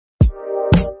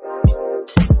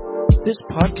This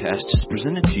podcast is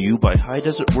presented to you by High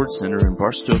Desert Word Center in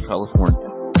Barstow, California.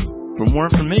 For more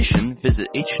information, visit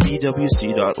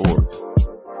hdwc.org.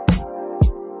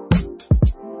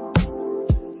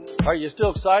 Are you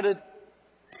still excited?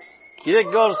 You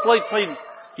didn't go to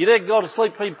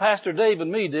sleep between Pastor Dave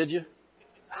and me, did you?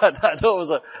 I know it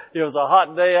was a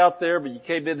hot day out there, but you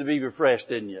came in to be refreshed,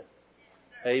 didn't you?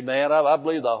 Amen. I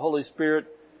believe the Holy Spirit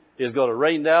is going to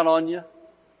rain down on you.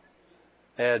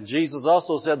 And Jesus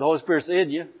also said the Holy Spirit's in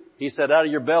you. He said out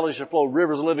of your belly shall flow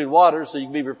rivers of living water, so you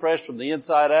can be refreshed from the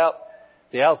inside out,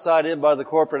 the outside in by the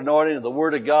corporate anointing, and the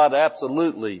Word of God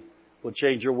absolutely will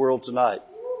change your world tonight.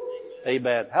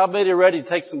 Amen. How many are ready to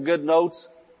take some good notes?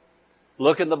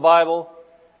 Look in the Bible.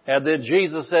 And then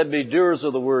Jesus said, be doers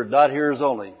of the Word, not hearers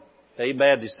only.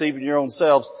 Amen. Deceiving your own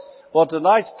selves. Well,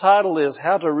 tonight's title is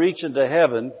How to Reach into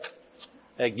Heaven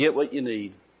and Get What You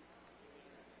Need.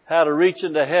 How to reach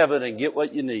into heaven and get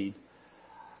what you need.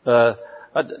 As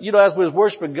we was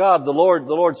worshiping God, the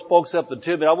Lord spoke something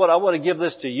to me. I want to give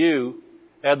this to you,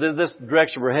 and then this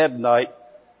direction we're heading tonight.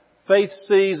 Faith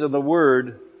sees in the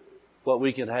Word what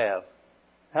we can have.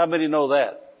 How many know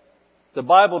that? The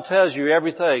Bible tells you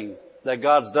everything that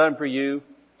God's done for you,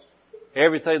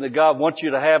 everything that God wants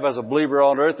you to have as a believer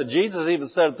on earth. And Jesus even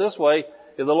said it this way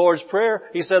in the Lord's Prayer.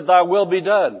 He said, Thy will be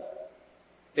done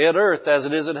in earth as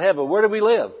it is in heaven. Where do we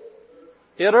live?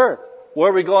 In earth. Where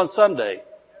are we going Sunday?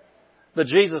 But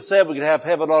Jesus said we could have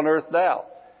heaven on earth now.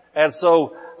 And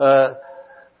so, as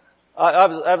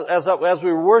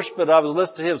we were worshiping, I was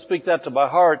listening to Him speak that to my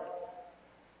heart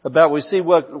about we see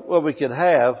what we can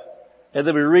have, and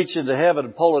then we reach into heaven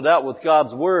and pull it out with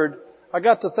God's Word. I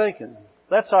got to thinking,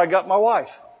 that's how I got my wife.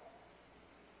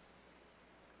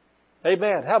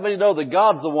 Amen. How many know that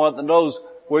God's the one that knows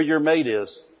where your mate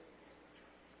is?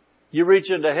 You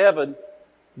reach into heaven,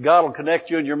 God will connect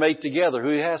you and your mate together,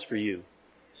 who He has for you.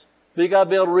 But you got to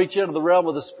be able to reach into the realm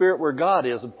of the Spirit where God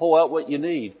is and pull out what you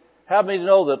need. How many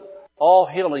know that all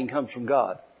healing comes from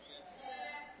God?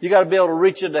 You got to be able to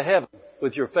reach into heaven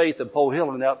with your faith and pull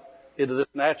healing out into this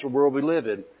natural world we live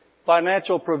in.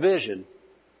 Financial provision,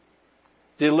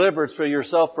 deliverance for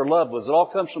yourself, for loved ones, it all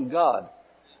comes from God.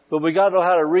 But we got to know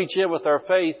how to reach in with our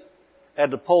faith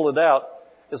and to pull it out.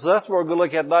 And so that's what we're going to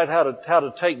look at tonight, how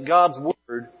to take God's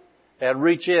Word and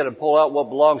reach in and pull out what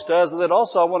belongs to us. And then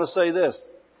also I want to say this.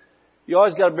 You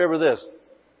always got to remember this.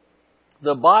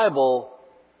 The Bible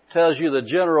tells you the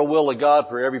general will of God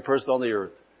for every person on the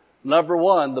earth. Number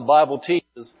one, the Bible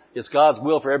teaches it's God's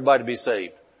will for everybody to be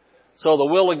saved. So the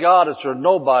will of God is for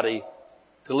nobody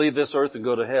to leave this earth and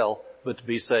go to hell, but to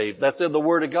be saved. That's in the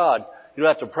Word of God. You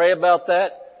don't have to pray about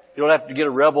that. You don't have to get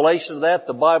a revelation of that.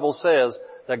 The Bible says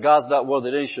that God's not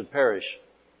willing that any should perish,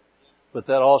 but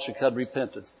that all should come to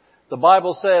repentance. The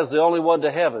Bible says the only way to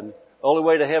heaven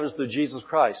is through Jesus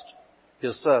Christ,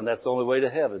 His Son. That's the only way to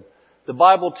heaven. The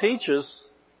Bible teaches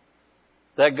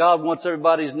that God wants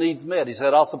everybody's needs met. He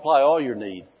said, I'll supply all your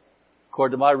need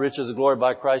according to my riches and glory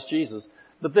by Christ Jesus.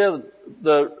 But then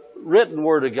the written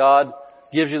Word of God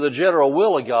gives you the general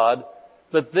will of God.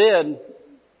 But then,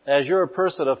 as you're a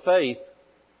person of faith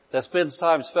that spends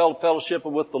time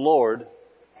fellowshipping with the Lord,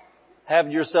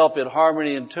 having yourself in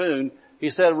harmony and tune, He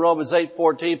said in Romans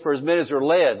 8:14, for as many as are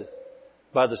led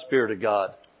by the Spirit of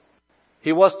God.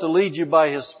 He wants to lead you by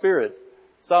His Spirit.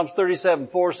 Psalms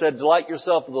 37:4 said, delight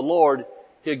yourself in the Lord,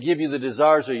 He'll give you the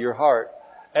desires of your heart.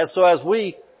 And so as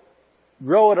we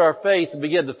grow in our faith and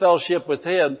begin to fellowship with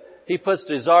Him, He puts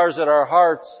desires in our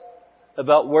hearts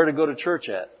about where to go to church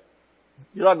at.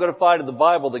 You're not going to find in the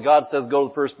Bible that God says go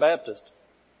to First Baptist.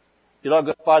 You're not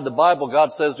going to find in the Bible God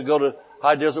says to go to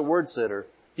High Desert Word Center.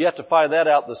 You have to find that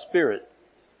out in the Spirit.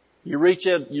 You reach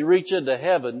into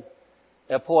heaven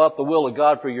and pull out the will of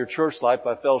God for your church life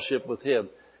by fellowship with Him.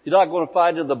 You're not going to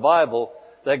find in the Bible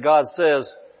that God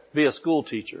says be a school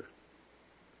teacher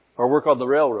or work on the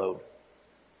railroad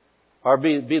or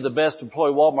be the best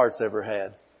employee Walmart's ever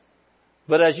had.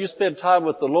 But as you spend time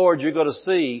with the Lord, you're going to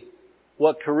see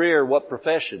what career, what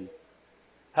profession,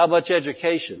 how much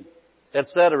education,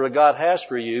 etc. God has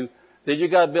for you. Then you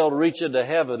got to be able to reach into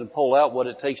heaven and pull out what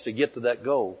it takes to get to that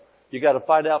goal. You got to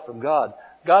find out from God.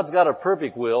 God's got a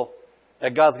perfect will,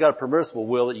 and God's got a permissible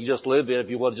will that you just live in if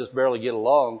you want to just barely get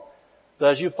along.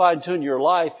 But as you fine-tune your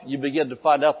life, you begin to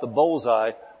find out the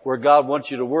bullseye where God wants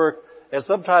you to work. And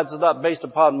sometimes it's not based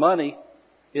upon money.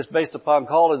 It's based upon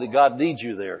calling that God needs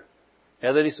you there.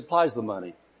 And then He supplies the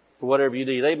money for whatever you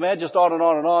need. Amen? Just on and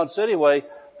on and on. So anyway,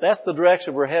 that's the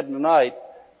direction we're heading tonight,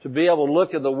 to be able to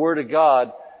look at the Word of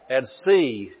God and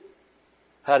see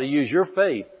how to use your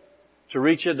faith to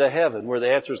reach into heaven where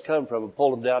the answers come from and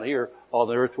pull them down here on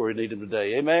the earth where we need them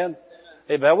today. Amen?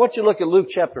 Amen. I want you to look at Luke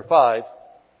chapter 5.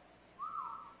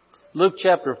 Luke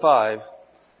chapter 5.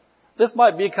 This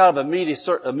might be kind of a meat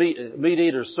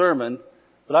eater sermon,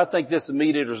 but I think this is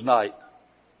meat eater's night.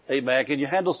 Amen. Can you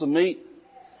handle some meat?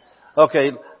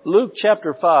 Okay, Luke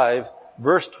chapter 5,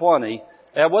 verse 20.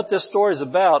 And what this story is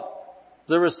about,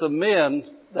 there were some men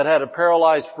that had a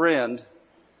paralyzed friend.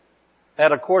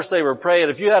 And of course they were praying.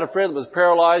 If you had a friend that was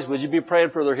paralyzed, would you be praying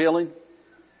for their healing?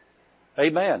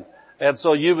 Amen. And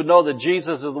so you would know that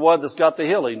Jesus is the one that's got the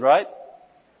healing, right?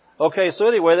 Okay, so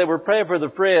anyway, they were praying for the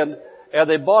friend, and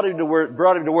they brought him to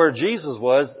where Jesus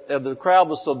was, and the crowd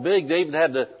was so big they even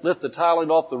had to lift the tiling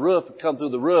off the roof and come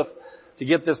through the roof to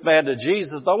get this man to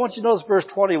Jesus. But I want you to notice verse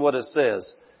 20 what it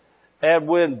says. And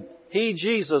when he,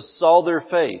 Jesus, saw their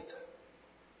faith,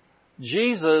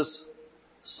 Jesus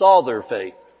saw their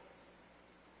faith.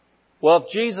 Well,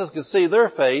 if Jesus could see their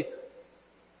faith,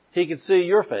 he could see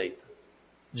your faith.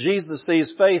 Jesus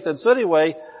sees faith. And so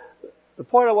anyway, the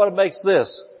point I want to make is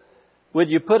this. When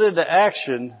you put into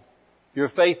action your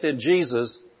faith in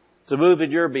Jesus to move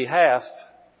in your behalf,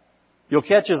 you'll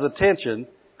catch his attention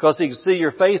because he can see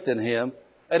your faith in him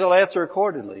and he'll answer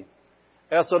accordingly.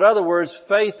 And so in other words,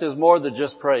 faith is more than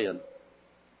just praying.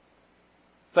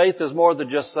 Faith is more than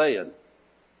just saying.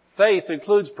 Faith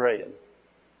includes praying.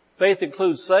 Faith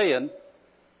includes saying,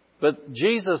 but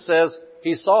Jesus says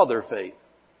he saw their faith.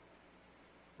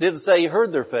 Didn't say he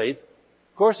heard their faith.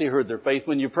 Of course he heard their faith.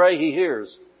 When you pray, he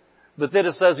hears. But then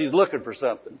it says he's looking for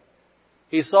something.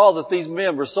 He saw that these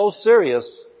men were so serious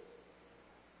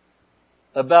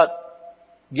about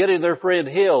getting their friend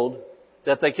healed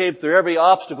that they came through every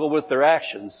obstacle with their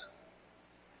actions.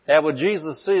 And when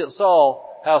Jesus saw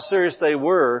how serious they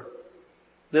were,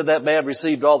 then that man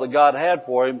received all that God had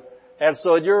for him. And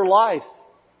so in your life,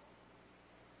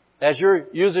 as you're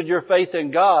using your faith in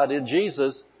God, in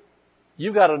Jesus,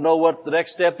 you've got to know what the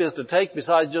next step is to take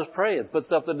besides just praying. Put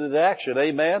something into action.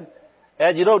 Amen?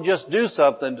 And you don't just do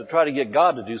something to try to get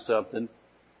God to do something,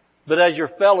 but as your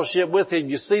fellowship with him,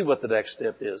 you see what the next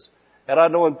step is. And I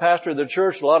know in pastoring the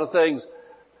church, a lot of things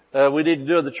we need to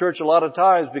do in the church a lot of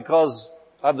times because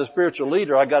I'm the spiritual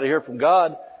leader. I got to hear from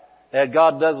God. And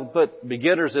God doesn't put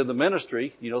beginners in the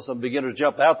ministry. You know, some beginners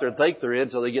jump out there and think they're in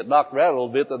until they get knocked around a little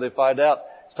bit. Then they find out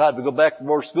it's time to go back to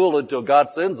more school until God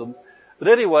sends them. But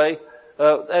anyway,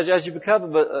 as you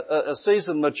become a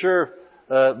seasoned, mature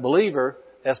believer,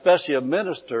 especially a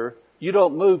minister, you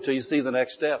don't move till you see the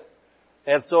next step.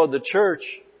 And so in the church,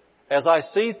 as I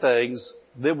see things,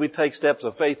 then we take steps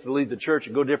of faith to lead the church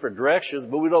and go different directions,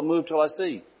 but we don't move till I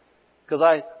see.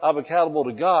 Because I'm accountable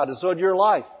to God. And so in your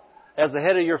life, as the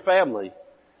head of your family,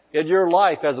 in your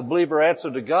life as a believer answer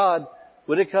to God,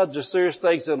 when it comes to serious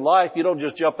things in life, you don't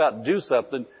just jump out and do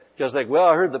something because think, well,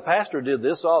 I heard the pastor did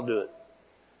this, so I'll do it.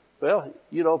 Well,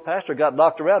 you know, pastor got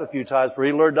knocked around a few times for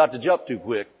he learned not to jump too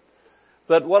quick.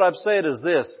 But what I'm saying is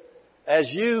this, as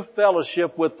you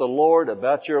fellowship with the Lord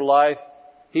about your life,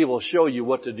 he will show you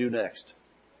what to do next.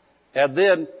 And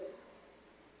then,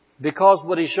 because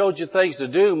when he shows you things to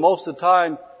do, most of the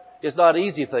time, it's not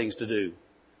easy things to do.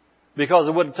 Because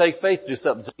it wouldn't take faith to do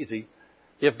something easy.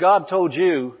 If God told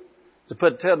you to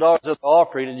put $10 in the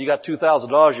offering and you got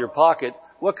 $2,000 in your pocket,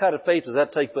 what kind of faith does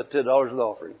that take to put $10 in the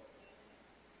offering?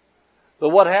 But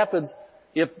what happens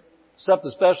if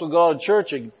something special goes on in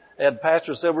church and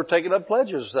pastor said we're taking up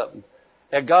pledges or something,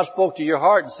 and God spoke to your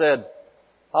heart and said,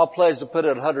 I'll pledge to put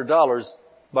in $100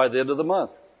 by the end of the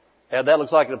month. And that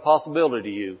looks like an impossibility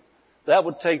to you. That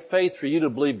would take faith for you to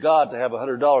believe God to have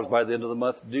 $100 by the end of the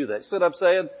month to do that. See what I'm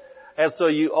saying? And so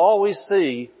you always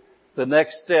see the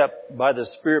next step by the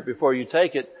Spirit before you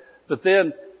take it. But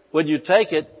then when you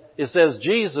take it, it says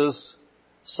Jesus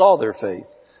saw their faith.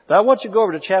 Now I want you to go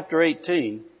over to chapter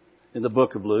 18 in the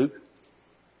book of Luke.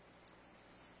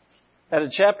 And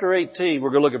in chapter 18, we're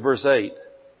going to look at verse 8.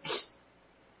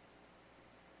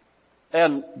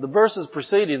 And the verses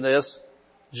preceding this,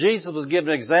 Jesus was giving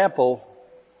an example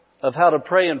of how to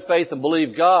pray in faith and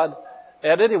believe God.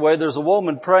 And anyway, there's a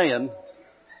woman praying.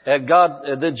 And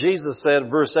then Jesus said,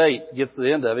 verse 8 gets to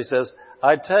the end of it. He says,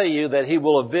 I tell you that he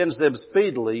will avenge them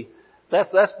speedily.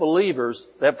 That's believers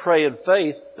that pray in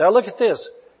faith. Now look at this.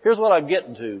 Here's what I'm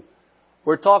getting to.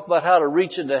 We're talking about how to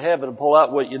reach into heaven and pull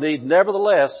out what you need.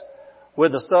 Nevertheless,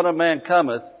 when the Son of Man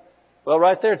cometh, well,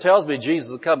 right there it tells me Jesus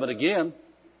is coming again.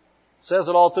 It says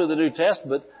it all through the New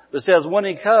Testament. It says, when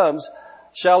he comes,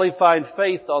 shall he find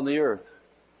faith on the earth?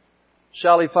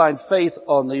 Shall he find faith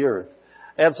on the earth?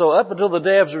 And so up until the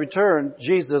day of his return,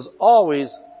 Jesus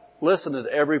always listened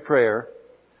to every prayer.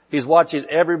 He's watching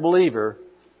every believer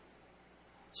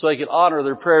so he can honor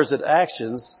their prayers and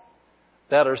actions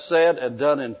that are said and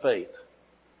done in faith.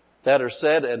 that are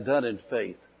said and done in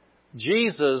faith.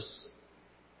 Jesus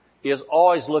is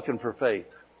always looking for faith.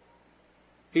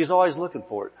 He's always looking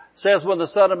for it. Says when the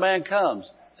Son of Man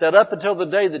comes. Said up until the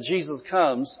day that Jesus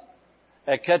comes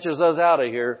and catches us out of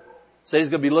here, said He's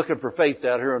going to be looking for faith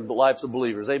down here in the lives of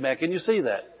believers. Amen. Can you see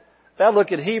that? Now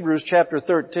look at Hebrews chapter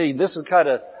 13. This is kind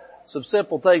of some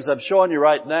simple things I'm showing you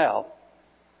right now.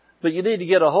 But you need to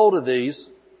get a hold of these,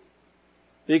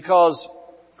 because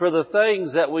for the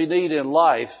things that we need in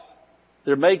life,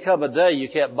 there may come a day you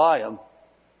can't buy them.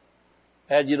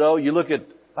 And you look at,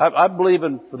 I'm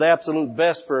believing for the absolute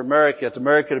best for America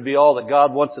to be all that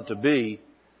God wants it to be.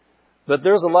 But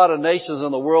there's a lot of nations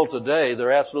in the world today that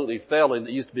are absolutely failing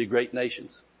that used to be great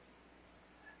nations.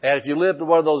 And if you lived in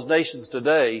one of those nations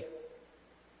today,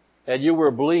 and you were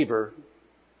a believer,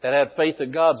 and had faith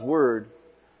in God's Word,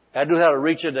 and knew how to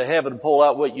reach into heaven and pull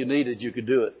out what you needed, you could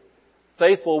do it.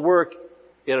 Faith will work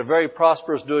in a very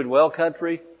prosperous, doing well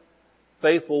country.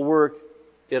 Faith will work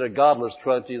in a godless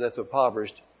country that's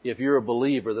impoverished if you're a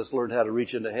believer that's learned how to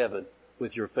reach into heaven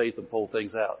with your faith and pull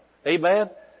things out. Amen?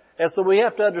 And so we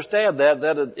have to understand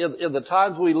that in the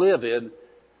times we live in,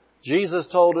 Jesus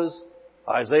told us,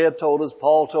 Isaiah told us,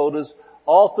 Paul told us,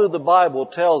 all through the Bible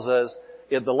tells us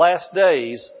in the last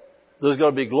days there's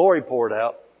going to be glory poured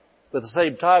out. But at the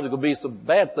same time, there's going to be some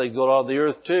bad things going on the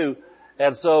earth too.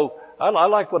 And so I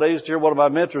like what I used to hear one of my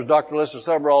mentors, Dr. Lester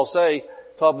Summerall, say,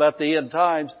 talking about the end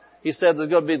times. He said there's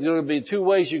going to be two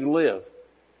ways you can live.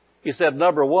 He said,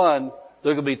 number one,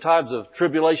 there's going to be times of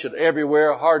tribulation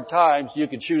everywhere, hard times. You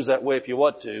can choose that way if you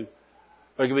want to.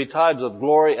 There can be times of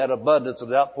glory and abundance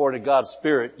and outpouring of God's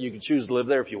Spirit. You can choose to live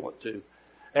there if you want to.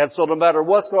 And so no matter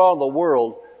what's going on in the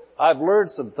world, I've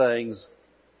learned some things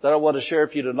that I want to share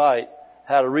with you tonight,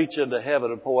 how to reach into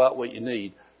heaven and pull out what you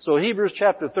need. So Hebrews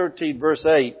chapter 13 verse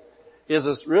 8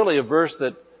 is really a verse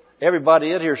that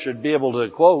everybody in here should be able to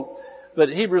quote. But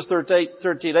Hebrews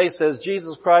 13:8 says,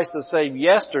 Jesus Christ the same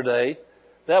yesterday.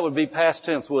 That would be past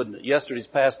tense, wouldn't it? Yesterday's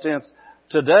past tense.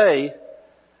 Today,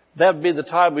 that would be the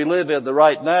time we live in, the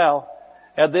right now.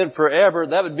 And then forever,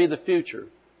 that would be the future.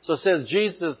 So it says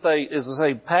Jesus is the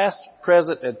same past,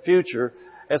 present, and future.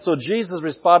 And so Jesus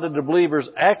responded to believers,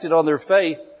 acted on their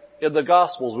faith in the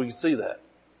Gospels. We can see that.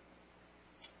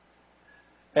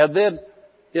 And then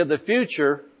in the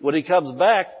future, when He comes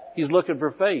back, He's looking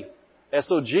for faith. And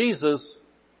so Jesus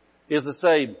is the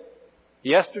same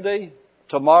yesterday,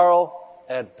 tomorrow,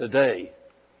 and today.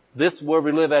 This is where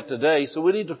we live at today. So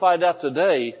we need to find out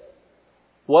today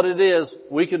what it is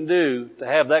we can do to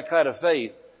have that kind of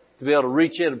faith to be able to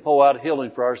reach in and pull out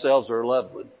healing for ourselves or our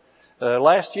loved one.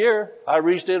 Last year, I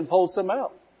reached in and pulled some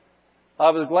out. I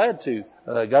was glad to.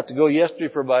 Got to go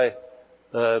yesterday for my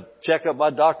checkup. My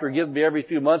doctor gives me every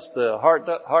few months, the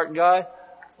heart guy.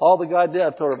 All the guy did,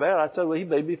 I told him, man, I tell you, he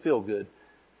made me feel good.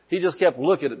 He just kept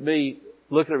looking at me,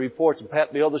 looking at reports and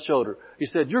patting me on the shoulder. He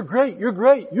said, you're great, you're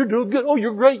great, you're doing good. Oh,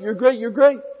 you're great, you're great, you're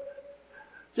great.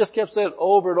 Just kept saying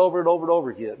over and over and over and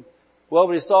over again. Well,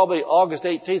 when he saw me August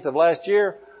 18th of last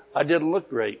year, I didn't look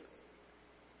great.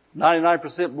 99%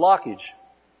 blockage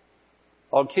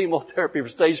on chemotherapy for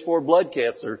stage 4 blood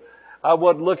cancer. I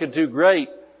wasn't looking too great,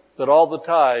 but all the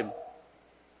time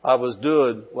I was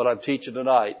doing what I'm teaching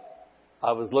tonight.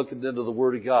 I was looking into the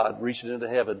Word of God, reaching into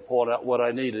heaven, pulling out what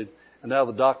I needed. And now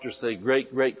the doctors say,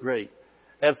 great, great, great.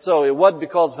 And so it wasn't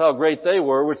because of how great they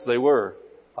were, which they were.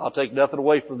 I'll take nothing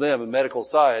away from them in medical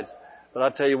science. But I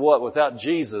tell you what, without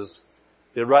Jesus,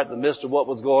 right in the midst of what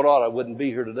was going on, I wouldn't be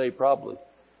here today probably.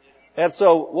 And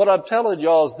so what I'm telling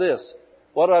y'all is this.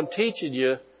 What I'm teaching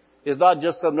you is not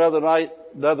just another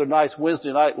nice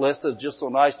Wednesday night lesson. It's just so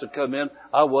nice to come in.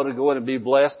 I want to go in and be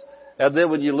blessed. And then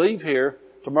when you leave here,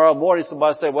 tomorrow morning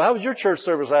somebody say, well, how was your church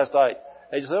service last night?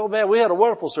 And you say, oh man, we had a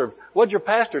wonderful service. What did your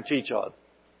pastor teach on?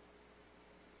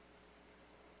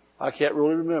 I can't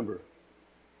really remember.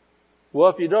 Well,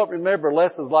 if you don't remember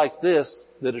lessons like this,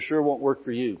 then it sure won't work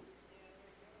for you.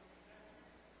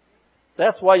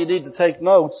 That's why you need to take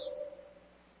notes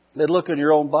and look in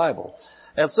your own Bible.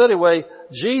 And so anyway,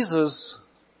 Jesus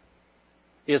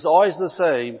is always the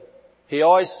same. He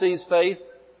always sees faith.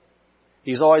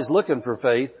 He's always looking for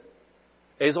faith.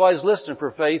 He's always listening for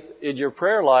faith in your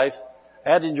prayer life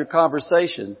and in your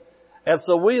conversation. And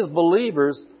so we as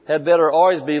believers had better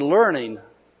always be learning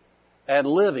and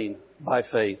living by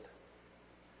faith.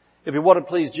 If you want to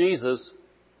please Jesus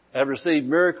and receive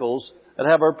miracles and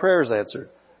have our prayers answered.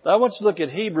 Now I want you to look at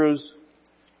Hebrews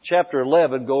chapter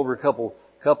 11, go over a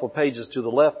couple pages to the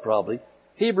left probably.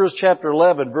 Hebrews chapter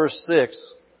 11 verse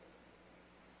 6.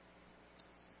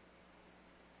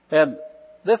 And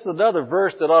this is another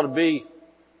verse that ought to be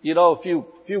You know, a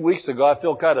few weeks ago, I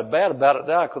feel kind of bad about it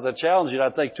now because I challenged you.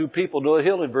 And I think 2 people know a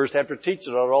healing verse after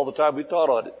teaching on it all the time we taught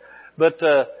on it. But,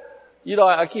 you know,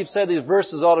 I keep saying these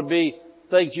verses ought to be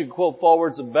things you can quote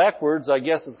forwards and backwards. I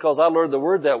guess it's because I learned the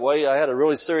word that way. I had a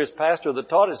really serious pastor that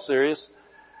taught it serious,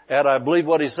 and I believed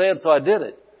what he said, so I did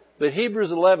it. But Hebrews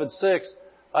 11:6,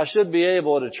 I should be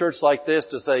able in a church like this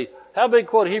to say, how many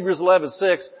quote Hebrews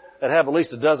 11:6 and have at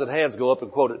least a dozen hands go up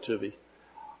and quote it to me?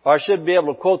 Or I should be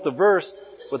able to quote the verse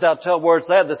without telling where it's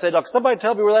at. They say, now, can somebody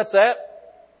tell me where that's at?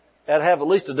 And have at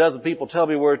least a dozen people tell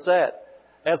me where it's at.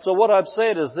 And so what I'm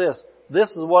saying is this. This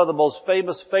is one of the most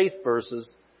famous faith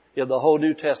verses in the whole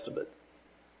New Testament.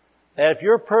 And if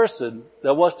you're a person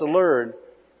that wants to learn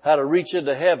how to reach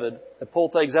into heaven and pull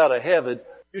things out of heaven,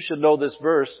 you should know this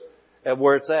verse and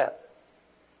where it's at.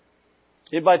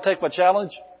 Anybody take my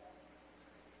challenge?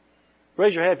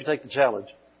 Raise your hand if you take the challenge.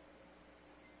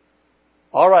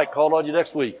 All right, call on you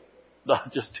next week. No,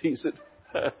 just tease it.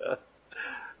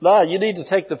 No, you need to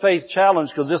take the faith challenge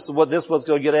because this one's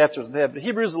going to get answers in heaven.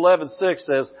 Hebrews 11:6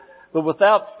 says, but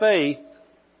without faith,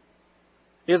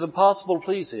 it is impossible to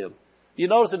please Him. You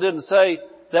notice it didn't say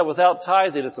that without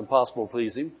tithing it's impossible to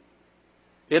please Him.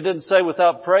 It didn't say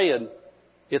without praying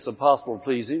it's impossible to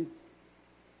please Him.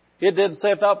 It didn't say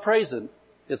without praising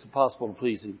it's impossible to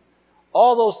please Him.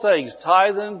 All those things,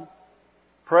 tithing,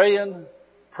 praying,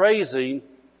 praising,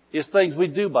 is things we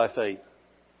do by faith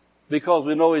because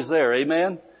we know He's there.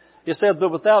 Amen? It says,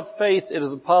 but without faith it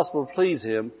is impossible to please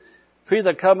Him. For he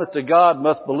that cometh to God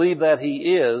must believe that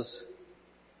He is,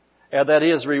 and that He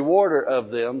is a rewarder of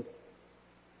them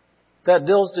that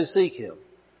diligently seek Him.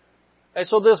 And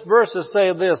so this verse is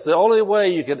saying this, the only way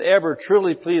you can ever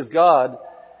truly please God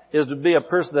is to be a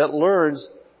person that learns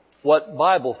what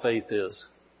Bible faith is.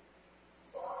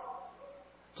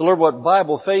 To learn what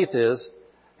Bible faith is,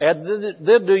 and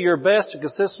then do your best to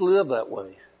consistently live that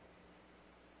way.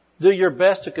 Do your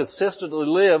best to consistently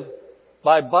live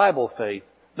by Bible faith.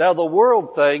 Now the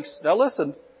world thinks, now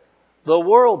listen, the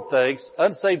world thinks,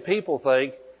 unsaved people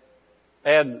think,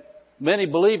 and many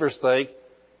believers think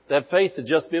that faith is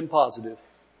just being positive.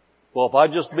 Well, if I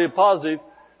just be positive,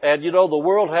 and you know the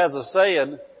world has a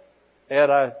saying,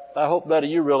 and I hope none of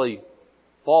you really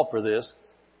fall for this,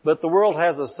 but the world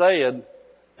has a saying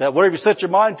that whatever you set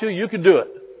your mind to, you can do it.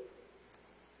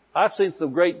 I've seen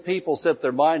some great people set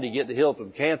their mind to get healed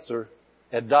from cancer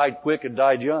and died quick and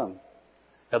died young.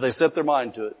 And they set their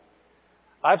mind to it.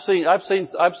 I've seen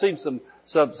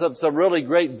some really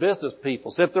great business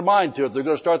people set their mind to it. They're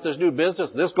going to start this new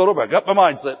business. This going over. I got my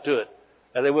mind set to it.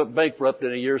 And they went bankrupt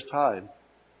in a year's time.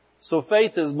 So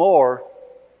faith is more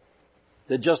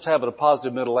than just having a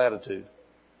positive mental attitude.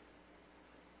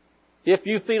 If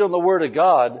you feed on the Word of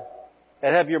God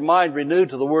and have your mind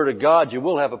renewed to the Word of God, you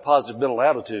will have a positive mental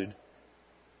attitude.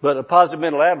 But a positive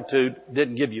mental attitude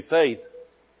didn't give you faith.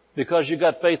 Because you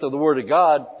got faith in the Word of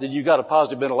God, then you got a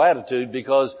positive mental attitude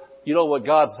because you know what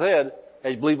God said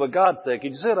and you believe what God said.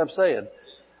 Can you see what I'm saying?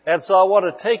 And so I want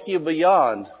to take you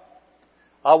beyond.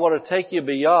 I want to take you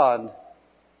beyond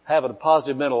having a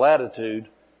positive mental attitude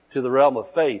to the realm of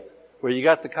faith, where you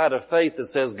got the kind of faith that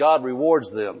says God rewards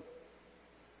them.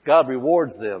 God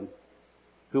rewards them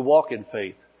who walk in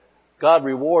faith. God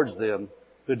rewards them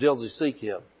who diligently seek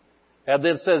Him. And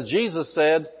then it says, Jesus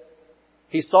said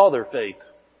He saw their faith.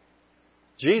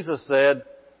 Jesus said,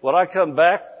 when I come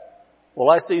back, will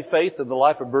I see faith in the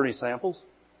life of Bernie Samples?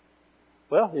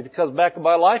 Well, if He comes back in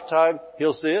my lifetime,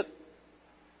 He'll see it.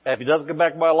 And if He doesn't come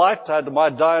back in my lifetime, to my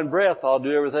dying breath, I'll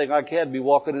do everything I can to be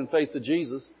walking in faith to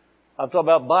Jesus. I'm talking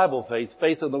about Bible faith,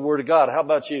 faith in the Word of God. How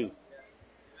about you?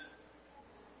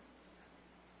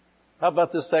 How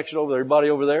about this section over there? Everybody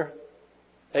over there?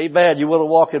 Amen. You want to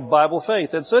walk in Bible faith.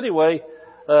 And so anyway,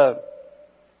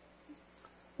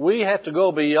 we have to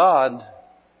go beyond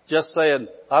just saying,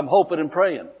 I'm hoping and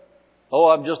praying. Oh,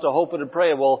 I'm just a hoping and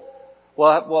praying. Well,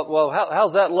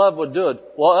 how's that love would do it?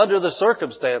 Well, under the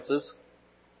circumstances.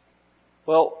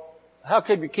 Well, how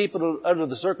can you keep it under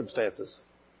the circumstances?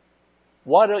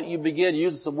 Why don't you begin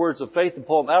using some words of faith and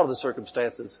pull them out of the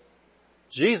circumstances?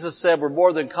 Jesus said we're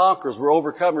more than conquerors. We're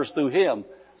overcomers through Him.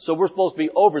 So we're supposed to be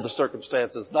over the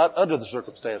circumstances, not under the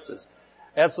circumstances.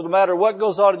 And so no matter what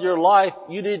goes on in your life,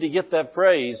 you need to get that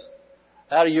phrase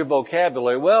out of your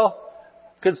vocabulary. Well,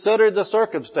 consider the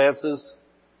circumstances.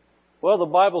 Well, the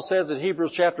Bible says in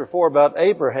Hebrews chapter 4 about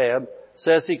Abraham,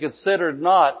 says he considered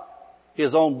not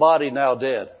his own body now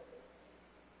dead.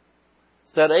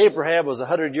 Said Abraham was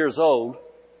 100 years old.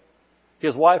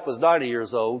 His wife was 90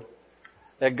 years old.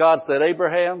 And God said,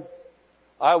 Abraham,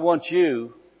 I want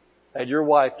you and your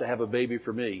wife to have a baby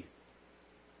for me.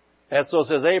 And so it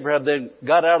says Abraham then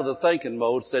got out of the thinking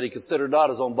mode, said he considered not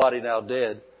his own body now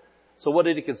dead. So what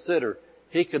did he consider?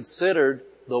 He considered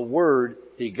the word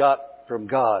he got from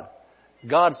God.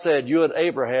 God said, you and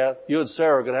Abraham, you and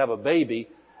Sarah are going to have a baby,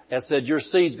 and said your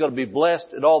seed's going to be blessed,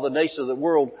 and all the nations of the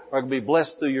world are going to be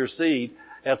blessed through your seed.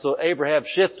 And so Abraham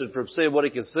shifted from seeing what he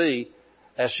could see,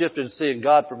 and shifted to seeing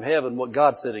God from heaven, what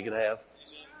God said he could have.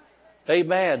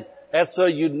 Amen. And so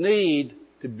you need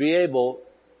to be able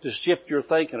to shift your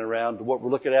thinking around to what we're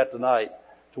looking at tonight,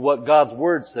 to what God's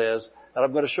Word says. And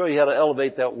I'm going to show you how to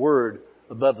elevate that Word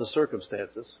above the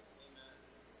circumstances.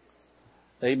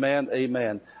 Amen,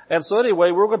 amen. And so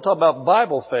anyway, we're going to talk about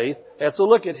Bible faith. And so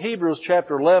look at Hebrews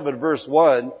chapter 11, verse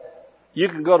 1. You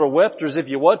can go to Webster's if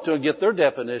you want to and get their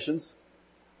definitions,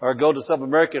 or go to some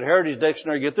American Heritage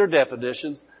Dictionary and get their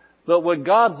definitions. But when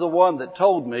God's the one that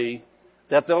told me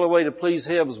that the only way to please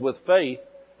Him is with faith,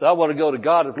 that I want to go to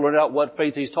God and learn out what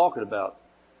faith He's talking about.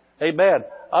 Amen.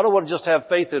 I don't want to just have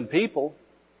faith in people,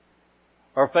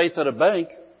 or faith in a bank,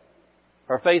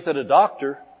 or faith in a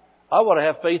doctor. I want to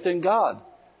have faith in God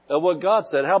and what God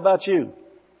said. How about you?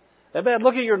 Amen.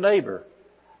 Look at your neighbor.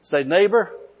 Say,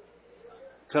 neighbor,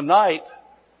 tonight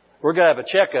we're going to have a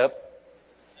checkup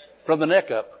from the neck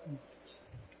up.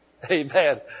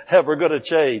 Amen. And we're going to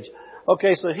change.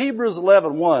 Okay, so Hebrews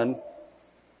 11:1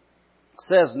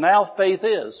 says, now faith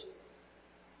is.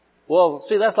 Well,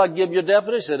 see, that's like giving you a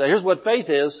definition. Now, here's what faith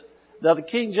is. Now, the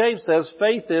King James says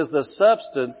faith is the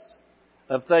substance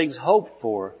of things hoped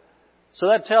for. So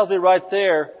that tells me right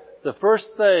there, the first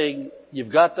thing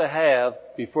you've got to have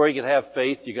before you can have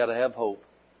faith, you've got to have hope.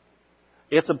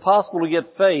 It's impossible to get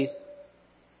faith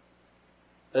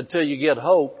until you get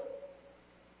hope.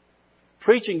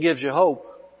 Preaching gives you hope.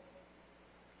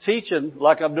 Teaching,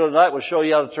 like I'm doing tonight, will show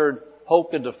you how to turn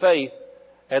hope into faith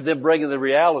and then bring in the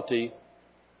reality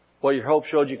what your hope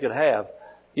showed you could have.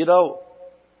 You know,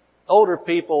 older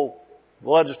people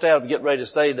will understand what I'm getting ready to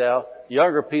say now.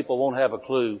 Younger people won't have a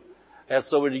clue. And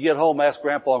so when you get home, ask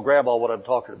Grandpa and Grandma what I'm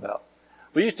talking about.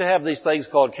 We used to have these things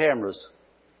called cameras.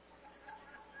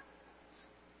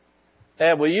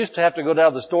 And we used to have to go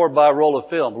down to the store and buy a roll of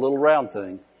film, a little round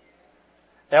thing.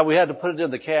 And we had to put it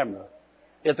in the camera.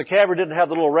 If the camera didn't have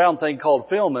the little round thing called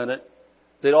film in it,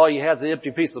 then all you had is an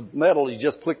empty piece of metal. You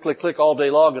just click, click, click all day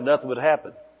long and nothing would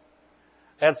happen.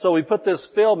 And so we put this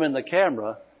film in the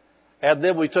camera, and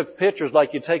then we took pictures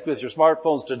like you take with your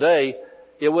smartphones today.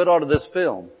 It went onto this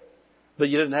film, but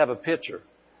you didn't have a picture.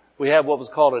 We had what was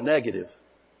called a negative.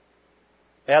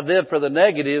 And then for the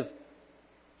negative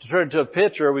to turn into a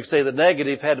picture, we say the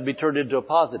negative had to be turned into a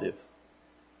positive.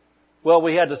 Well,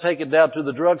 we had to take it down to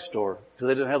the drugstore because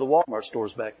they didn't have the Walmart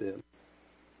stores back then.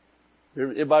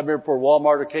 Anybody remember before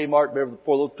Walmart or Kmart, remember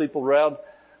before those people around?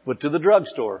 Went to the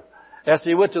drugstore. And so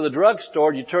you went to the drugstore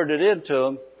and you turned it into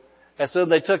them. And so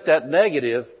they took that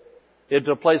negative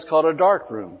into a place called a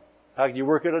dark room. How can you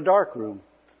work in a dark room?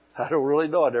 I don't really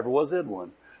know. I never was in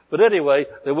one. But anyway,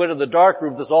 they went in the dark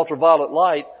room, this ultraviolet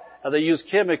light, and they used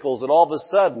chemicals, and all of a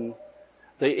sudden,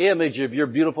 the image of your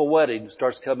beautiful wedding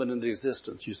starts coming into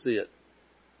existence. You see it.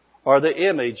 Or the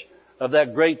image of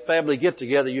that great family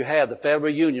get-together you had, the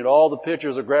family reunion, all the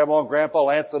pictures of grandma and grandpa,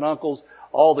 aunts and uncles,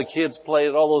 all the kids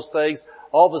playing, all those things.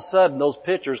 All of a sudden, those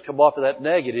pictures come off of that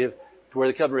negative to where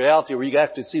they come to reality, where you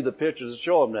actually see the pictures and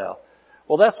show them now.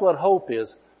 Well, that's what hope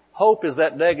is. Hope is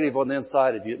that negative on the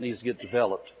inside of you. It needs to get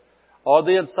developed. On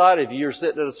the inside of you, you're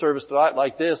sitting at a service tonight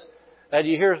like this, and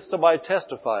you hear somebody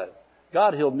testify.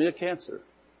 God healed me of cancer.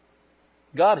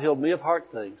 God healed me of heart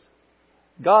things.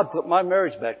 God put my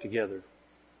marriage back together.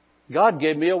 God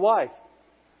gave me a wife.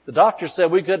 The doctor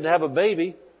said we couldn't have a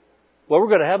baby. Well, we're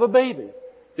going to have a baby.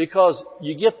 Because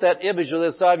you get that image on the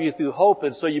inside of you through hope,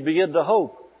 and so you begin to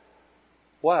hope.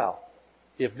 Wow.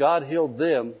 If God healed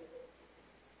them,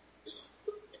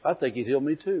 I think He'd heal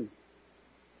me too.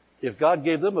 If God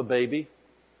gave them a baby,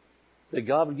 then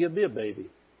God would give me a baby.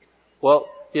 Well,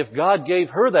 if God gave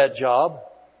her that job,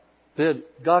 then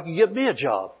God can give me a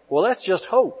job. Well, that's just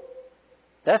hope.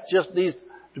 That just needs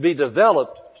to be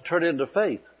developed to turn into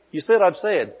faith. You see what I'm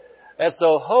saying? And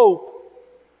so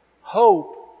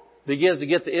hope begins to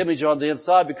get the image on the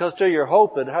inside, because till you're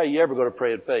hoping, how are you ever going to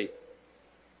pray in faith?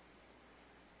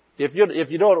 If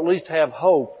you don't at least have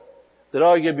hope, then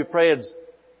all you're going to be praying is,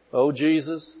 oh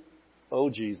Jesus, oh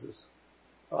Jesus.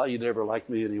 Oh, you never liked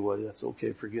me anyway. That's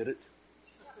okay. Forget it.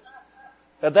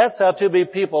 And that's how too many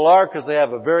people are, because they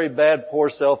have a very bad, poor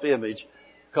self-image,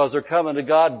 because they're coming to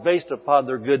God based upon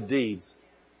their good deeds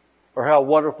or how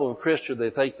wonderful a Christian they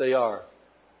think they are,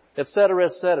 etc.,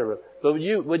 etc. But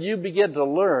when you begin to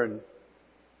learn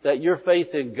that your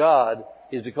faith in God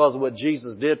is because of what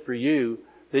Jesus did for you,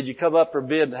 Did you come up from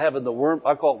having the worm,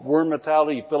 I call it worm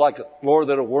mentality, you feel like more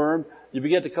than a worm? You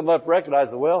begin to come up and recognize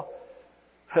that, well,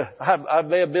 I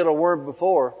may have been a worm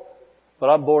before, but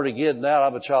I'm born again now,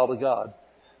 I'm a child of God.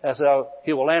 And so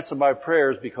He will answer my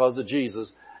prayers because of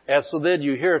Jesus. And so then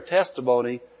you hear a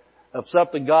testimony of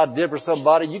something God did for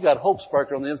somebody, you got hope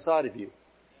sparking on the inside of you.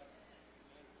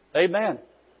 Amen.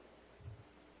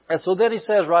 And so then he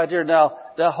says right here, now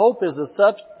hope is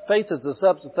faith is the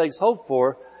substance of things hoped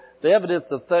for, the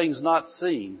evidence of things not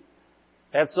seen.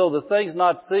 And so the things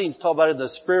not seen is talking about in the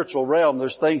spiritual realm.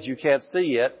 There's things you can't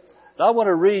see yet. And I want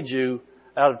to read you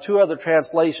out of two other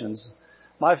translations.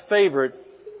 My favorite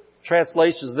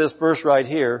translation is this verse right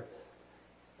here.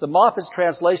 The Moffat's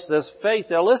translation says faith.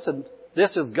 Now listen,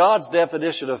 this is God's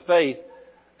definition of faith.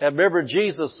 And remember,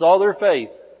 Jesus saw their faith.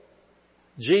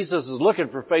 Jesus is looking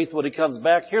for faith when He comes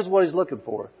back. Here's what He's looking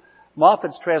for.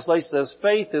 Moffat's translation says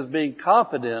faith is being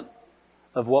confident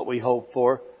of what we hope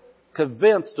for,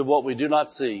 convinced of what we do not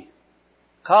see.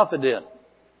 Confident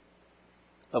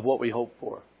of what we hope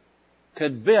for.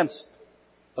 Convinced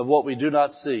of what we do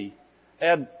not see.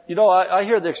 And, you know, I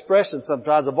hear the expression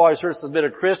sometimes, I've always heard it's been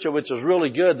a Christian, which is really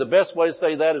good. The best way to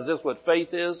say that is this what faith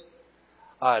is.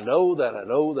 I know that I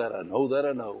know that I know that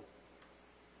I know.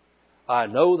 I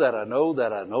know that I know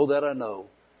that I know that I know.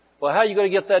 Well, how are you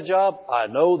going to get that job? I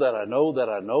know that I know that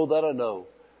I know that I know.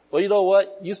 Well, you know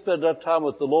what? You spend enough time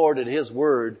with the Lord and His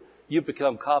Word, you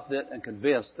become confident and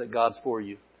convinced that God's for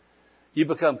you. You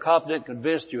become confident and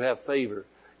convinced you have favor.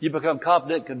 You become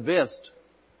confident and convinced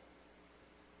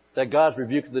that God's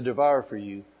rebuking the devourer for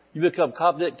you. You become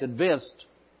confident and convinced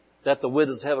that the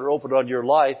windows of heaven are open on your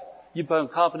life. You become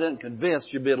confident and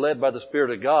convinced you're being led by the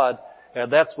Spirit of God.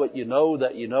 And that's what you know,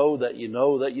 that you know, that you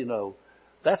know, that you know.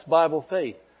 That's Bible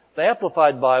faith. The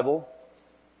Amplified Bible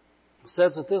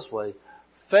says it this way.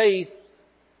 Faith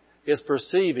is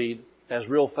perceiving as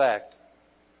real fact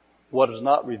what is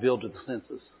not revealed to the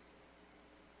senses.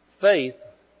 Faith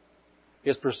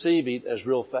is perceiving as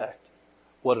real fact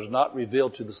what is not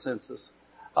revealed to the senses.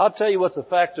 I'll tell you what's a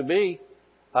fact to me.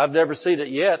 I've never seen it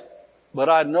yet, but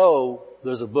I know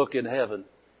there's a book in heaven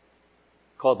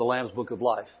called the Lamb's Book of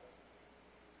Life.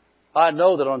 I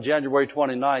know that on January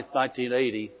 29th,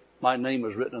 1980, my name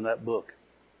was written in that book.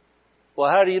 Well,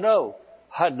 how do you know?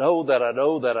 I know that I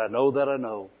know that I know that I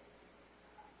know.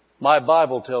 My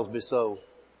Bible tells me so.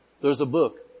 There's a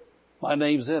book. My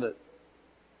name's in it.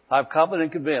 I'm confident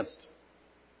and convinced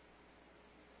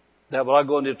that when I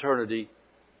go into eternity,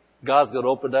 God's going to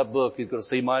open that book. He's going to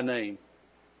see my name.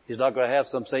 He's not going to have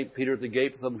some St. Peter at the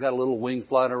gate, some kind of little wings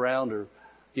flying around, or,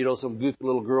 you know, some goofy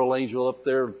little girl angel up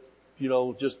there, you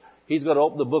know, just, He's going to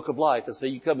open the book of life and say,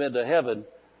 you come into heaven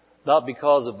not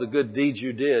because of the good deeds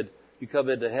you did. You come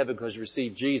into heaven because you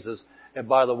received Jesus. And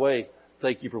by the way,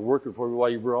 thank you for working for me while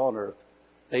you were on earth.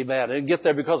 Amen. I didn't get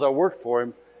there because I worked for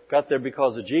Him. Got there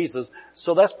because of Jesus.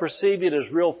 So that's perceiving as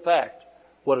real fact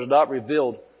what is not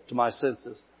revealed to my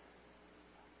senses.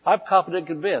 I'm confident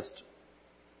and convinced.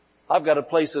 I've got a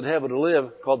place in heaven to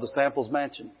live called the Samples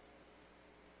Mansion.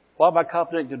 Why am I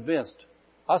confident and convinced?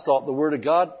 I saw it in the Word of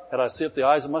God, and I see it with the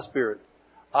eyes of my spirit.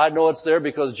 I know it's there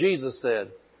because Jesus said,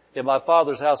 in my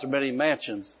Father's house are many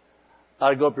mansions.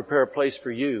 I go prepare a place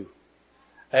for you.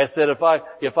 And I said,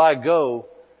 if I go,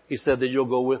 He said that you'll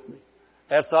go with me.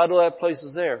 And so I know that place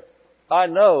is there. I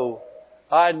know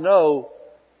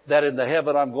that in the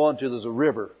heaven I'm going to, there's a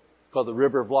river called the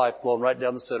River of Life flowing right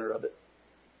down the center of it.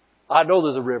 I know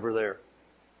there's a river there.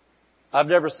 I've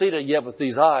never seen it yet with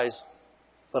these eyes,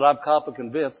 but I'm confident,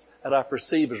 convinced, and I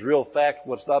perceive as real fact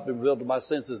what's not been revealed to my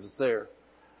senses is there.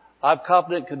 I'm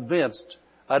confident, convinced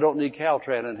I don't need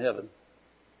Caltrans in heaven.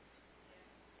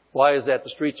 Why is that? The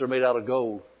streets are made out of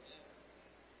gold.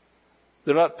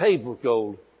 They're not paved with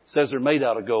gold. It says they're made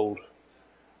out of gold.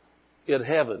 In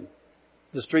heaven,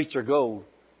 the streets are gold.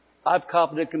 I'm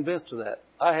confident, convinced of that.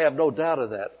 I have no doubt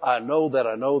of that. I know that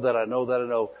I know that I know that I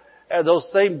know. And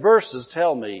those same verses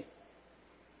tell me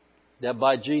that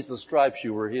by Jesus' stripes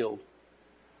you were healed.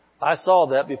 I saw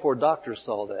that before doctors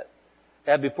saw that.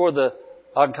 And before the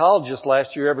oncologist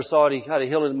last year ever saw any kind of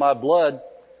healing in my blood,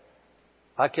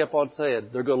 I kept on saying,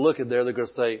 they're going to look in there, they're going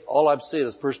to say, all I'm seeing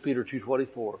is 1 Peter 2:24.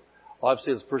 All I'm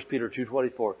seeing is 1 Peter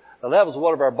 2:24. Now that was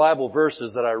one of our Bible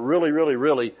verses that I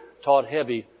really taught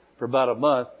heavy for about a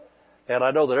month. And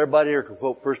I know that everybody here can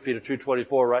quote 1 Peter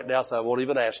 2:24 right now, so I won't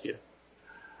even ask you.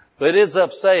 But it ends up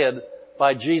saying,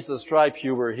 by Jesus' stripes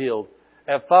you were healed.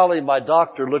 And finally my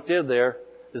doctor looked in there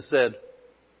and said,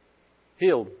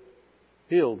 healed,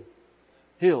 healed,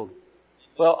 healed.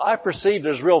 Well, I perceived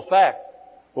it as real fact.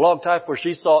 A long time before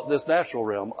she saw it in this natural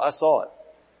realm, I saw it.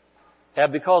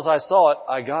 And because I saw it,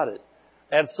 I got it.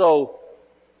 And so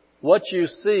What you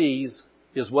seize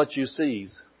is what you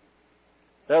seize.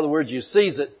 In other words, you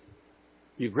seize it,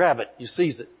 you grab it, you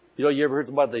seize it. You know, you ever heard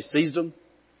somebody, they seized them?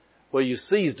 Well, you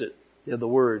seized it in the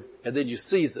Word, and then you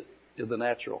seize it in the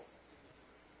natural.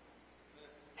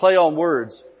 Play on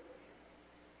words.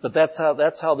 But that's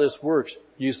how this works.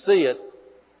 You see it,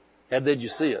 and then you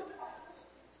see it.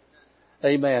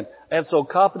 Amen. And so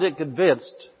confident,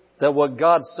 convinced that what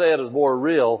God said is more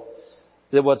real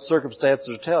than what circumstances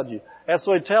are telling you. And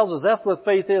so He tells us that's what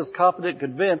faith is, confident,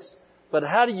 convinced. But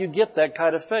how do you get that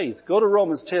kind of faith? Go to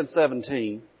Romans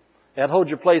 10:17 and hold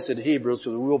your place in Hebrews,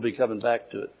 because we will be coming back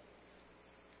to it.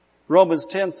 Romans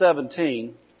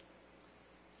 10:17.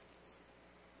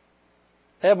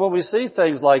 And when we see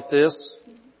things like this,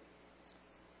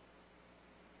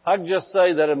 I can just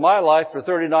say that in my life for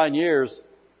 39 years,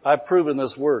 I've proven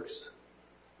this works.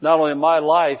 Not only in my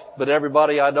life, but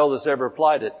everybody I know that's ever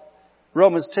applied it.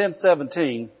 Romans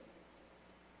 10:17.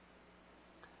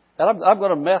 And I'm going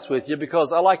to mess with you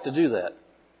because I like to do that.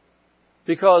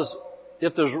 Because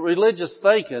if there's religious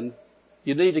thinking,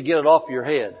 you need to get it off your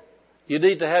head. You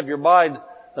need to have your mind,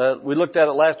 we looked at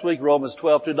it last week, Romans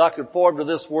 12:2, not conformed to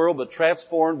this world, but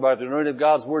transformed by the anointing of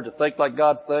God's Word to think like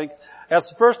God thinks. And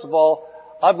so first of all,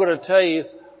 I'm going to tell you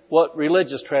what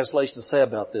religious translations say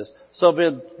about this. So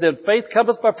then faith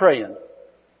cometh by praying.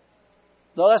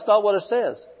 No, that's not what it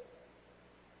says.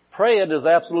 Praying is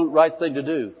the absolute right thing to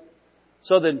do.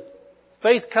 So then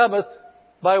faith cometh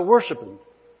by worshiping.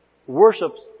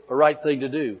 Worship's the right thing to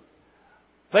do.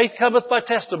 Faith cometh by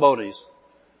testimonies.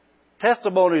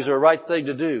 Testimonies are the right thing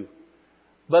to do.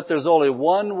 But there's only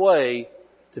one way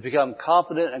to become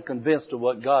confident and convinced of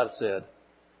what God said.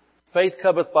 Faith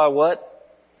cometh by what?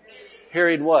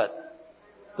 Hearing what?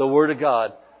 The Word of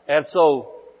God. And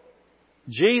so,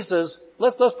 Jesus,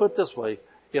 let's put it this way.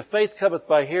 If faith cometh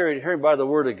by hearing by the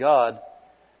Word of God,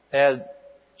 and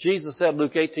Jesus said in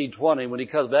Luke 18:20, when He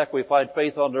comes back, we find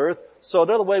faith on the earth. So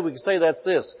another way we can say that's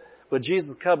this. When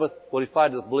Jesus cometh, what He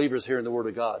findeth believers hearing the Word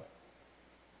of God.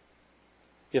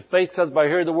 If faith comes by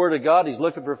hearing the Word of God, He's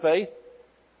looking for faith.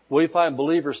 We find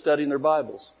believers studying their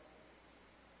Bibles.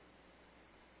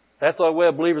 That's the only way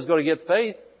a believer is going to get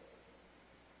faith.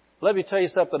 Let me tell you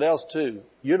something else too.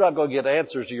 You're not going to get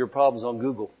answers to your problems on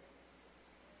Google.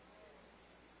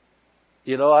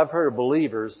 You know, I've heard of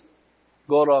believers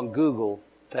going on Google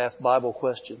to ask Bible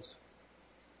questions.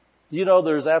 You know,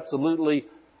 there's absolutely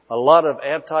a lot of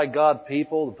anti-God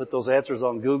people that put those answers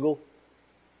on Google.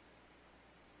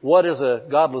 What is a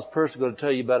godless person going to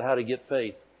tell you about how to get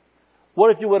faith? What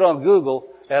if you went on Google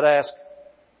and asked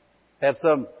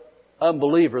some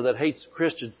unbeliever that hates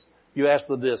Christians, you ask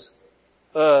them this,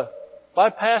 my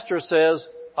pastor says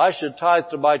I should tithe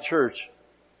to my church.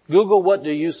 Google, what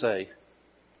do you say?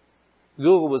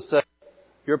 Google would say,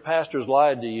 your pastor's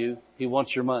lied to you. He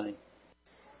wants your money.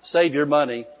 Save your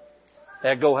money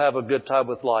and go have a good time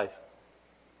with life.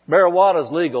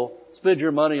 Marijuana's legal. Spend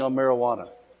your money on marijuana.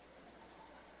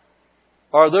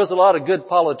 Or there's a lot of good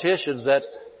politicians that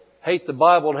hate the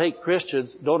Bible and hate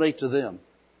Christians. Donate to them.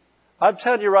 I'm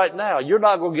telling you right now, you're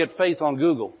not going to get faith on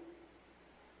Google.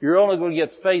 You're only going to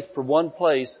get faith from one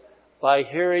place, by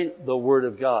hearing the Word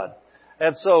of God.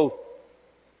 And so,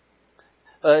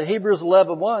 Hebrews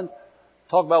 11:1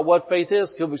 talk about what faith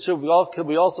is. Could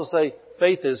we also say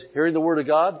faith is hearing the Word of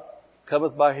God?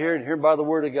 Cometh by hearing, hearing by the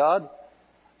Word of God.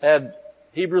 And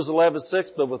Hebrews 11:6,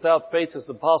 but without faith it's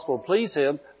impossible to please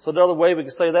Him. So another way we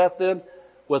can say that then,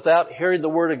 without hearing the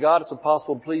Word of God, it's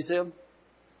impossible to please Him.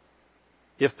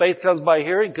 If faith comes by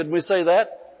hearing, couldn't we say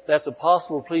that? That's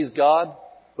impossible to please God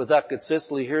without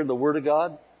consistently hearing the Word of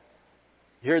God.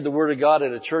 Hearing the Word of God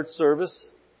in a church service.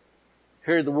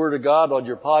 Hearing the Word of God on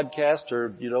your podcast,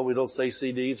 or, we don't say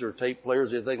CDs or tape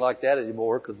players or anything like that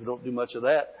anymore because we don't do much of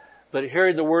that. But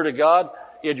hearing the Word of God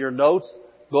in your notes,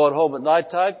 going home at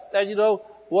nighttime. And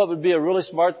what would be a really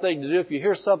smart thing to do if you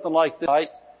hear something like this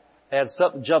and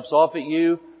something jumps off at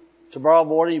you tomorrow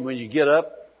morning when you get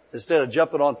up, instead of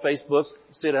jumping on Facebook,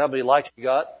 seeing how many likes you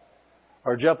got,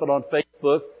 or jumping on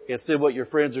Facebook and seeing what your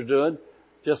friends are doing,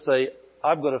 just say,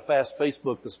 I'm going to fast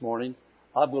Facebook this morning.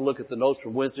 I'm going to look at the notes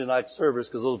from Wednesday night service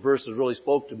because those verses really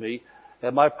spoke to me.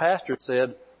 And my pastor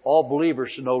said all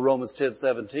believers should know Romans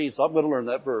 10:17, so I'm going to learn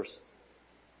that verse.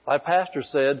 My pastor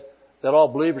said that all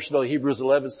believers should know Hebrews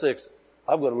 11:6.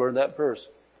 I'm going to learn that verse.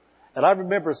 And I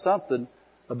remember something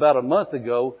about a month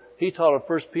ago. He taught on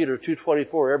 1 Peter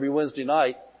 2:24 every Wednesday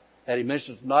night, and he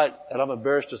mentioned it tonight, and I'm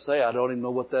embarrassed to say I don't even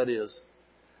know what that is.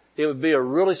 It would be a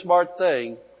really smart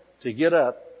thing to get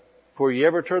up before you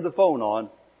ever turn the phone on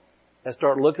and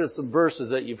start looking at some verses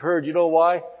that you've heard. You know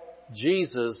why?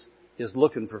 Jesus is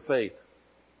looking for faith.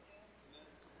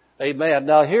 Amen.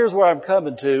 Now here's where I'm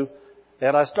coming to,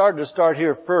 and I started to start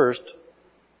here first,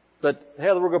 but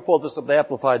Heather, we're going to pull this up the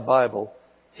Amplified Bible.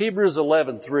 Hebrews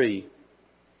 11:3.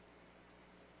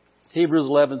 Hebrews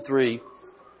 11:3.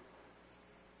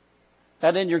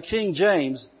 And in your King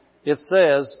James, it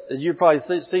says, as you've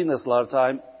probably seen this a lot of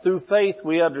times, through faith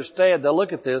we understand, now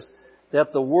look at this,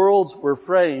 that the worlds were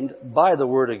framed by the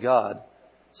Word of God,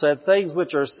 so that things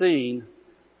which are seen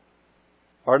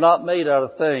are not made out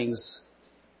of things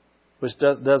which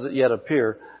doesn't yet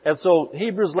appear. And so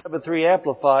Hebrews 11:3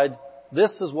 Amplified,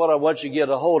 this is what I want you to get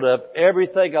a hold of.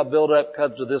 Everything I build up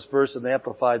comes to this verse in the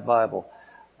Amplified Bible.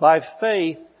 By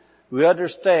faith, we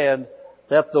understand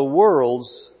that the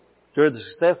worlds during the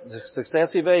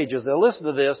successive ages, now listen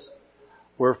to this,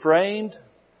 were framed,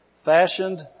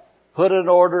 fashioned, put in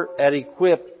order, and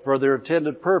equipped for their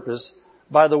intended purpose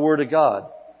by the Word of God.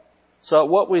 So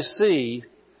what we see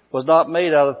was not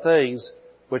made out of things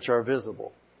which are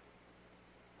visible.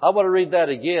 I want to read that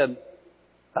again.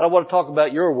 I don't want to talk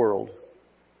about your world.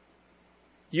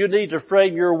 You need to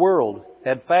frame your world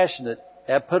and fashion it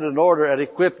and put it in order and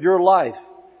equip your life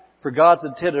for God's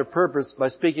intended purpose by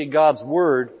speaking God's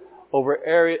Word over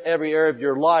every area of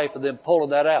your life and then pulling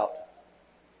that out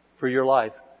for your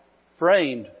life.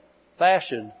 Framed,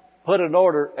 fashioned, put in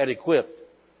order, and equipped.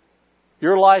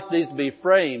 Your life needs to be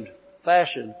framed,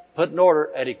 fashioned, put in order,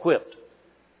 and equipped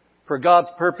for God's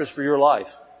purpose for your life.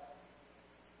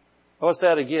 I want to say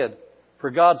that again. For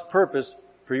God's purpose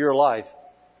for your life.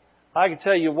 I can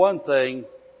tell you one thing,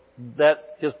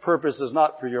 that His purpose is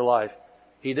not for your life.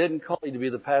 He didn't call you to be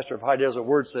the pastor of High Desert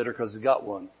Word Center because He's got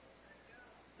one.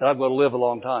 And I'm going to live a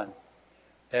long time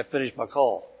and finish my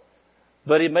call.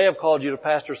 But He may have called you to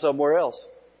pastor somewhere else.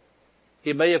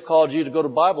 He may have called you to go to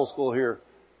Bible school here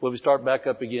when we start back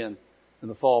up again in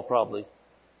the fall probably.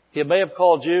 He may have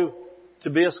called you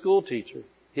to be a school teacher.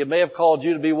 He may have called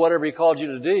you to be whatever He called you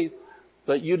to do.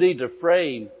 But you need to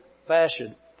frame,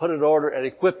 fashion, put in order, and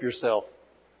equip yourself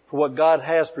for what God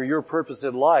has for your purpose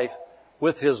in life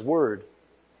with His Word.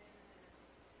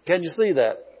 Can you see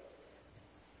that?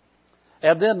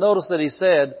 And then notice that He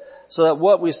said, so that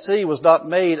what we see was not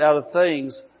made out of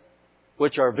things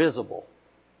which are visible.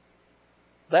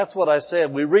 That's what I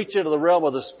said. We reach into the realm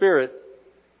of the Spirit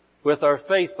with our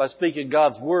faith by speaking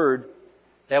God's Word,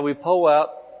 and we pull out,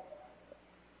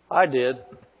 I did,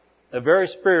 a very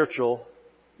spiritual,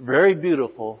 very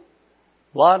beautiful,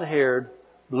 blonde-haired,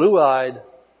 blue-eyed,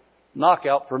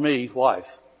 knockout for me wife.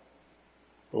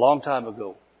 A long time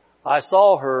ago. I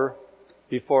saw her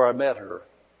before I met her.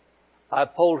 I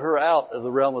pulled her out of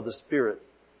the realm of the Spirit.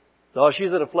 No,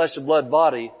 she's in a flesh and blood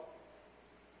body,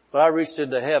 but I reached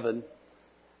into heaven.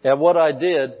 And what I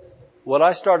did, when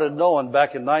I started knowing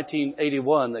back in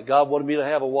 1981 that God wanted me to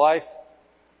have a wife,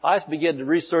 I began to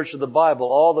research in the Bible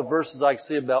all the verses I could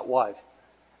see about wife.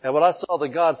 And when I saw that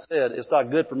God said, it's not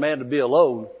good for man to be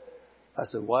alone, I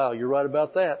said, wow, you're right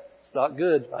about that. It's not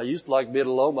good. I used to like being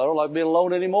alone, but I don't like being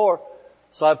alone anymore.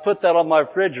 So I put that on my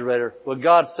refrigerator. When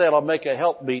God said, I'll make a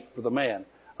helpmeet for the man.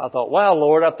 I thought, wow,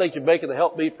 Lord, I think you're making a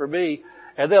helpmeet for me.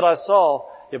 And then I saw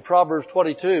in Proverbs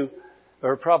 22,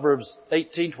 or Proverbs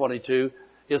 18:22,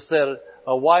 it said,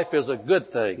 a wife is a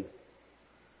good thing.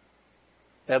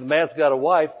 And the man's got a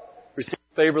wife, receive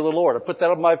the favor of the Lord. I put that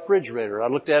on my refrigerator. I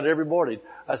looked at it every morning.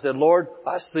 I said, Lord,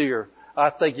 I see her. I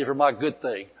thank you for my good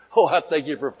thing. Oh, I thank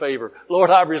you for favor. Lord,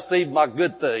 I received my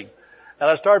good thing. And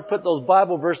I started putting those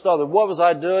Bible verses on. And what was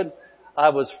I doing? I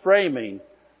was framing,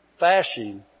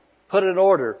 fashioning, put in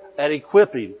order, and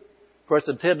equipping for its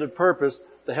intended purpose,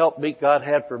 the help meet God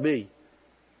had for me.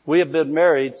 We have been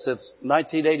married since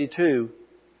 1982,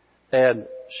 and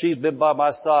she's been by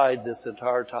my side this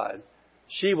entire time.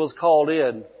 She was called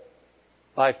in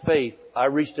by faith. I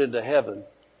reached into heaven,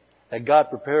 and God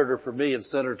prepared her for me and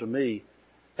sent her to me,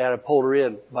 and I pulled her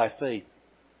in by faith.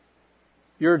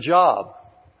 Your job,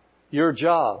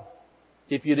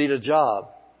 if you need a job,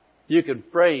 you can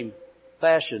frame,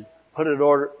 fashion, put it in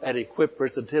order, and equip for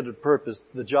its intended purpose,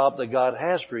 the job that God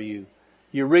has for you.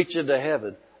 You reach into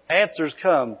heaven. Answers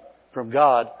come from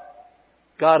God.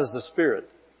 God is the Spirit.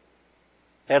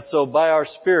 And so by our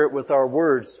spirit, with our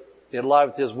words, in line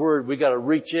with His Word, we got to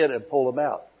reach in and pull them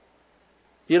out.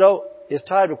 You know, it's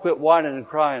time to quit whining and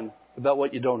crying about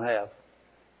what you don't have.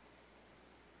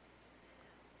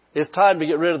 It's time to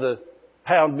get rid of the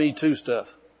pound me too stuff.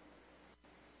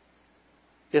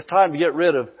 It's time to get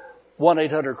rid of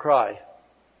 1-800-CRY.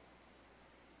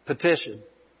 Petition.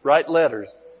 Write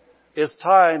letters. It's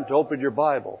time to open your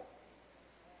Bible.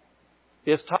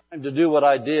 It's time to do what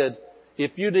I did.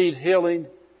 If you need healing,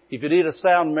 if you need a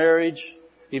sound marriage,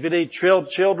 if you need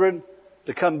children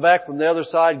to come back from the other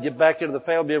side and get back into the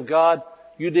family of God,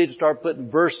 you need to start putting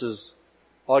verses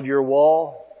on your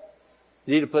wall.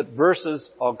 You need to put verses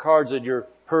on cards in your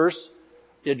purse,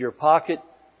 in your pocket.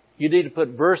 You need to put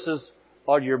verses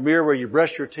on your mirror where you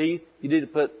brush your teeth. You need to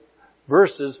put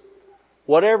verses,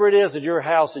 whatever it is in your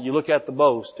house that you look at the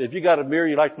most. If you got a mirror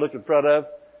you like to look in front of,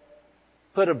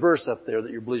 put a verse up there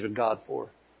that you're believing God for.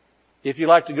 If you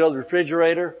like to go to the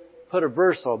refrigerator, put a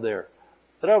verse on there.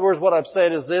 In other words, what I'm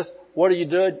saying is this: what are you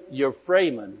doing? You're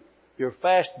framing, you're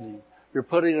fashioning, you're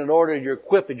putting in order, and you're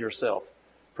equipping yourself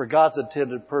for God's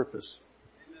intended purpose.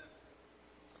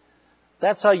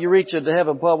 That's how you reach into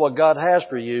heaven upon what God has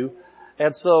for you.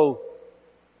 And so,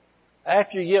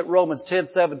 after you get Romans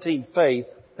 10:17 faith,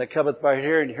 that cometh by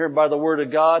hearing, and hearing by the word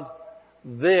of God,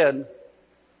 then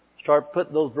start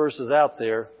putting those verses out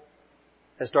there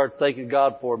and start thanking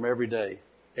God for them every day.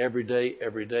 Every day,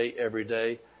 every day, every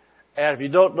day. And if you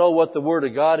don't know what the word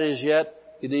of God is yet,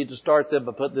 you need to start them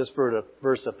by putting this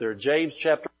verse up there. James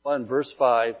chapter 1 verse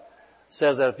 5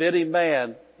 says that if any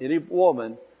man, any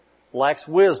woman lacks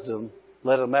wisdom,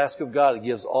 let him ask of God. It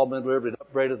gives all men liberty,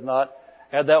 upbraideth not.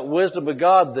 And that wisdom of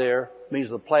God there means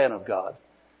the plan of God.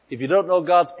 If you don't know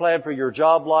God's plan for your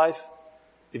job life,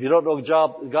 if you don't know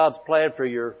God's plan for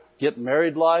your getting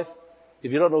married life,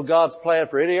 if you don't know God's plan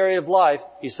for any area of life,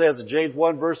 He says in James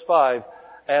 1 verse 5,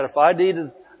 and if I needed,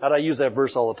 and I use that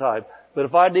verse all the time, but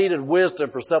if I needed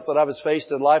wisdom for something I was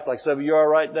faced in life like some of you are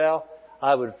right now,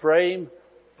 I would frame,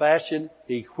 fashion,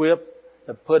 equip,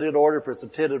 and put in order for its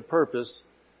intended purpose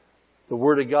the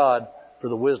Word of God for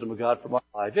the wisdom of God for my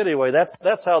life. Anyway,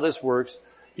 that's how this works.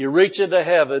 You reach into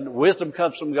heaven. Wisdom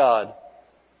comes from God.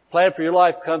 Plan for your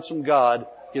life comes from God.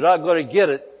 You're not going to get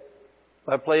it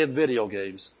by playing video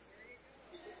games.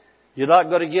 You're not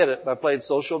going to get it by playing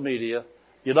social media.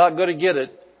 You're not going to get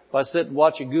it by sitting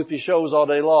watching goofy shows all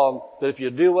day long. But if you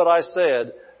do what I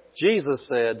said, Jesus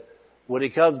said, when He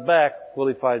comes back, will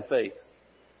He find faith?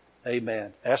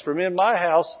 Amen. As for me and my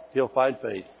house, He'll find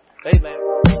faith. Amen.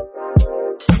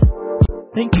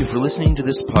 Thank you for listening to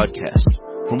this podcast.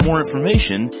 For more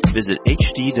information, visit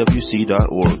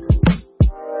hdwc.org.